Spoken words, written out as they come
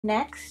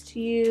Next,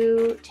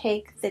 you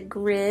take the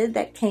grid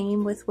that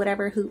came with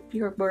whatever hoop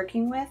you're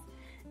working with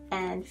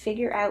and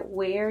figure out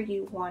where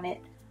you want it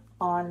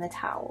on the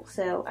towel.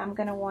 So I'm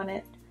going to want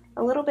it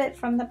a little bit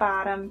from the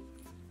bottom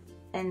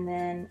and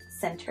then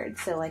centered.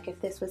 So like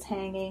if this was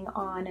hanging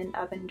on an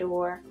oven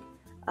door,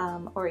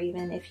 or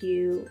even if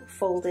you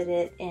folded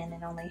it in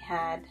and only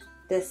had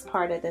this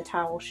part of the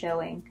towel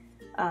showing,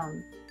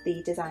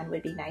 the design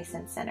would be nice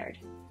and centered.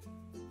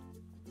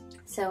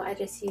 So I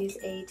just use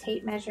a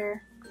tape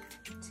measure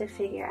to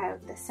figure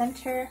out the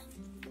center.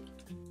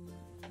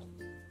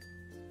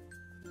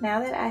 Now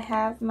that I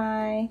have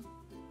my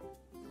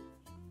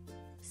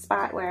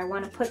spot where I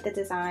want to put the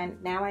design,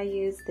 now I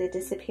use the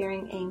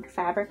Disappearing Ink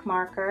fabric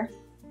marker,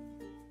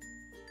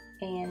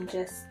 and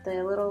just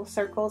the little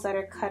circles that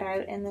are cut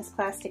out in this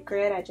plastic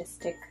grid, I just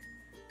stick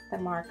the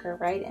marker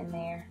right in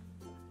there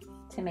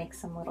to make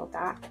some little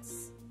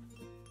dots.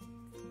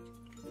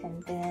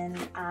 And then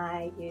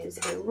I use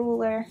a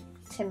ruler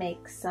to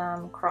make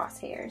some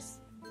crosshairs.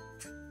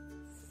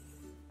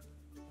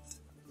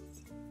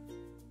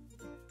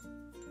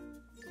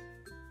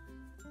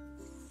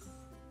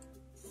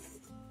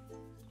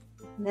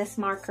 This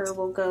marker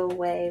will go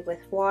away with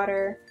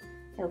water.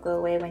 It'll go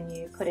away when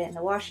you put it in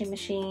the washing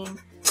machine.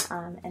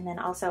 And then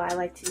also I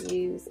like to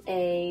use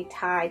a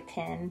tie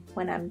pin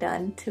when I'm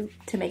done to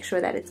make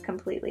sure that it's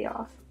completely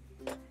off.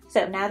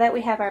 So now that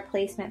we have our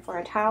placement for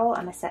our towel,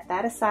 I'm going to set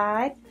that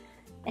aside.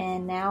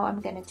 And now I'm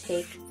going to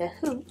take the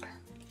hoop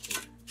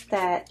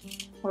that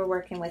we're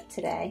working with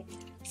today.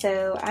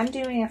 So I'm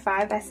doing a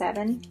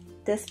 5x7.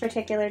 This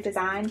particular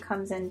design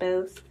comes in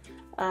both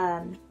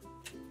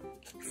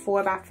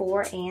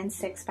 4x4 and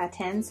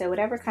 6x10. So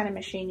whatever kind of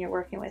machine you're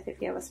working with, if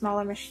you have a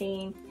smaller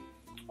machine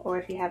or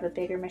if you have a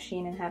bigger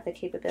machine and have the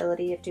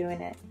capability of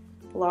doing it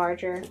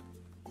larger,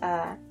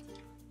 the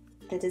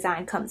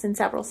design comes in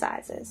several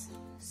sizes.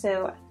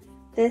 So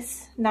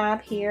this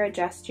knob here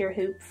adjusts your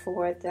hoop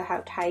for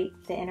how tight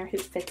the inner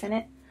hoop fits in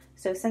it.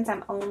 So since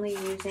I'm only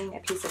using a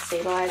piece of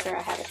stabilizer,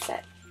 I have it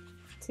set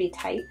to be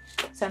tight.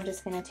 So I'm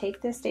just going to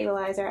take this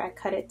stabilizer, I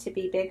cut it to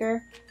be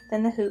bigger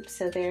than the hoop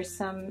so there's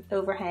some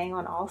overhang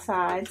on all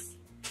sides,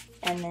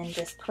 and then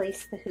just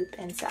place the hoop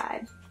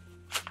inside.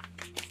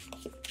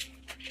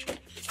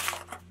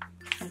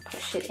 And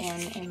push it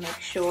in and make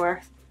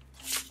sure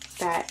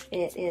that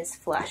it is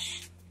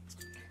flush.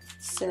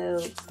 So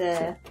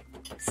the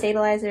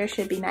stabilizer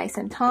should be nice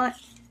and taut,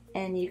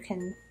 and you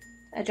can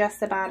adjust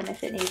the bottom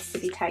if it needs to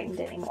be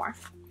tightened anymore.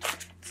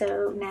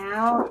 So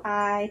now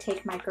I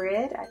take my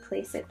grid, I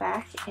place it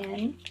back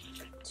in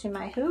to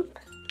my hoop,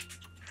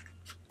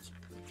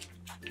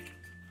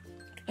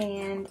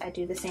 and I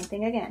do the same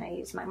thing again. I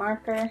use my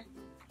marker,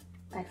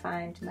 I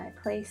find my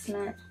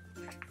placement,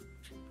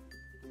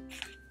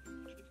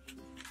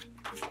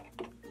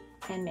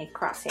 and make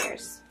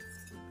crosshairs.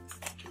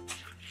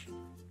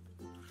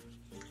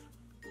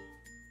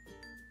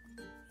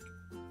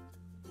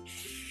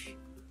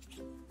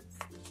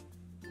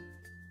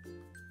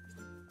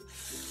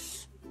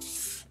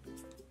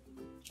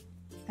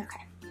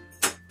 Okay,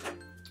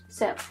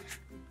 so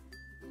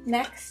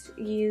next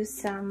use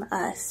some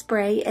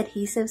spray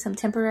adhesive, some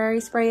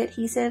temporary spray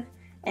adhesive,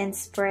 and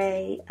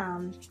spray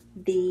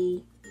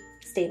the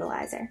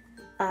stabilizer.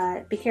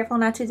 Be careful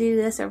not to do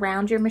this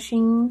around your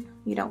machine.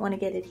 You don't want to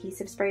get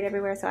adhesive sprayed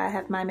everywhere, so I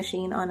have my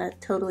machine on a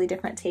totally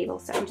different table,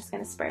 so I'm just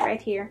going to spray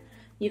right here.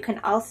 You can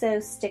also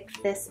stick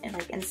this in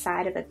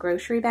inside of a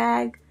grocery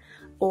bag,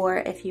 or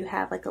if you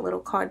have like a little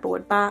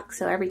cardboard box,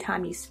 so every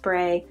time you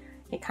spray,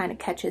 it kind of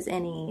catches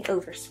any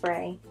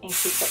overspray and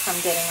keeps it from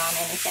getting on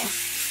anything.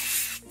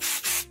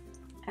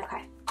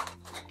 Okay,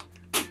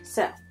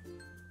 so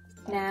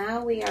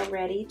now we are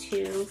ready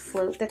to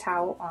float the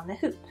towel on the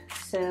hoop.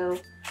 So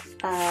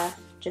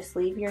just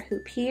leave your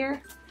hoop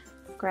here,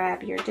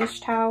 grab your dish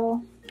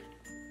towel,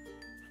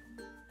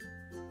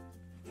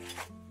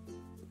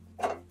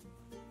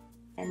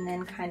 and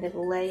then kind of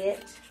lay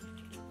it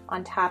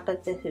on top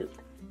of the hoop.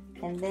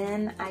 And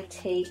then I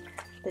take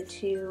the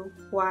two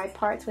wide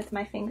parts with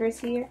my fingers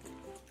here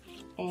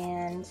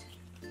and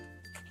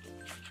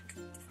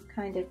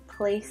kind of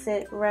place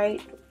it right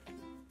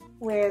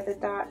where the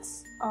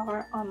dots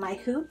are on my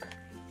hoop,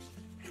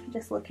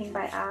 just looking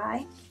by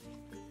eye.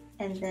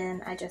 And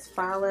then I just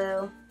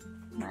follow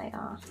my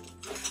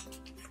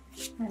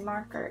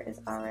marker is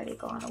already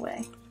gone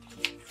away.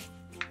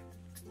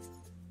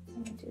 Let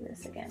me do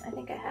this again. I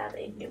think I have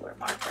a newer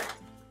marker.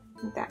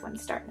 I think that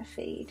one's starting to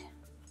fade.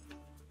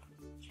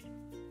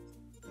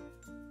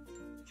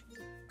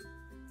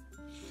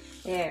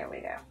 There we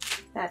go.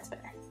 That's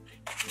better.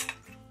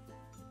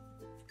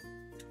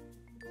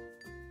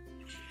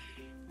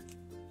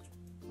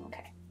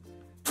 Okay.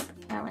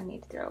 That one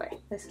needs to throw away.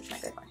 This is my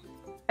good one.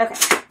 Okay.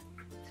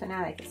 So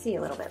now I can see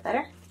a little bit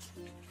better.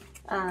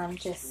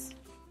 Just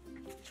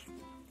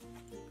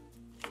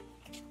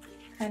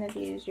kind of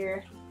use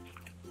your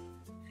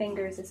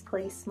fingers as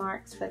place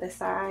marks for the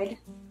side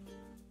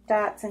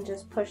dots and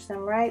just push them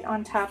right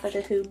on top of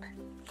the hoop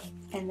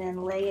and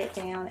then lay it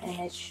down, and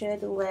it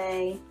should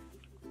lay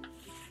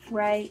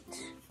right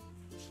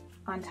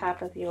on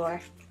top of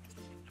your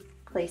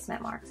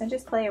placement marks, and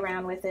just play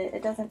around with it.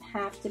 It doesn't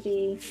have to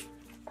be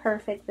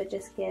perfect, but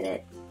just get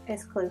it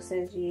as close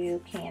as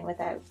you can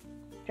without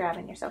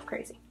driving yourself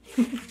crazy.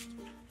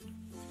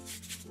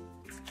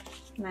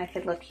 And I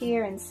could look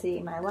here and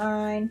see my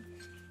line,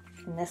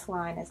 and this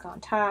line is on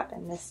top,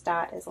 and this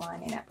dot is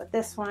lining up with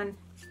this one.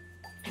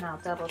 And I'll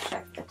double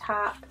check the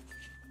top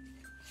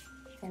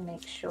and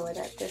make sure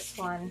that this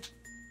one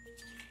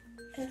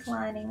is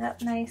lining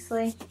up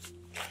nicely,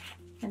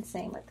 and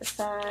same with the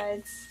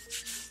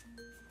sides.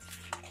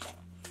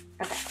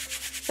 Okay,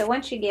 so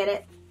once you get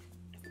it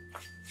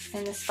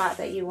in the spot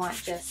that you want,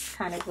 just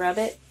kind of rub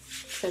it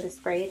so the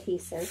spray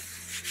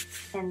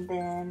adhesive, and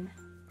then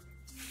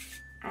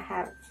I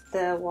have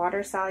the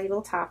water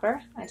soluble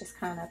topper. I just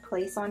kind of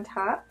place on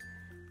top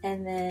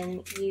and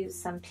then use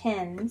some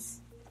pins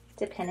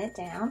to pin it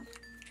down.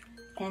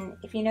 And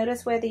if you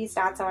notice where these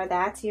dots are,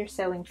 that's your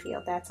sewing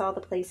field. That's all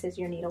the places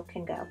your needle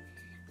can go.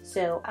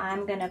 So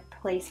I'm gonna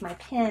place my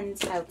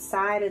pins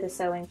outside of the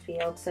sewing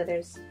field so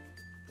there's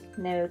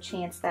no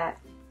chance that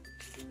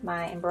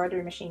my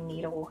embroidery machine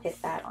needle will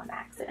hit that on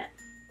accident.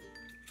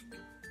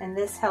 And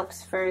this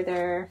helps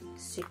further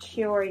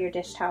secure your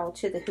dish towel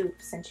to the hoop,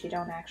 since you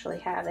don't actually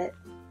have it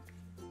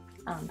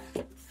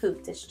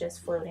hooped. It's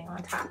just floating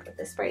on top of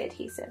the spray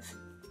adhesive.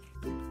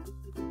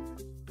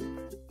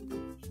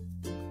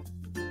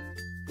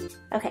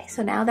 Okay,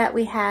 so now that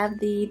we have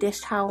the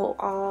dish towel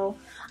all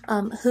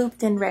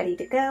hooped and ready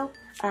to go,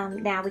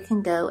 now we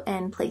can go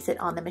and place it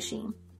on the machine.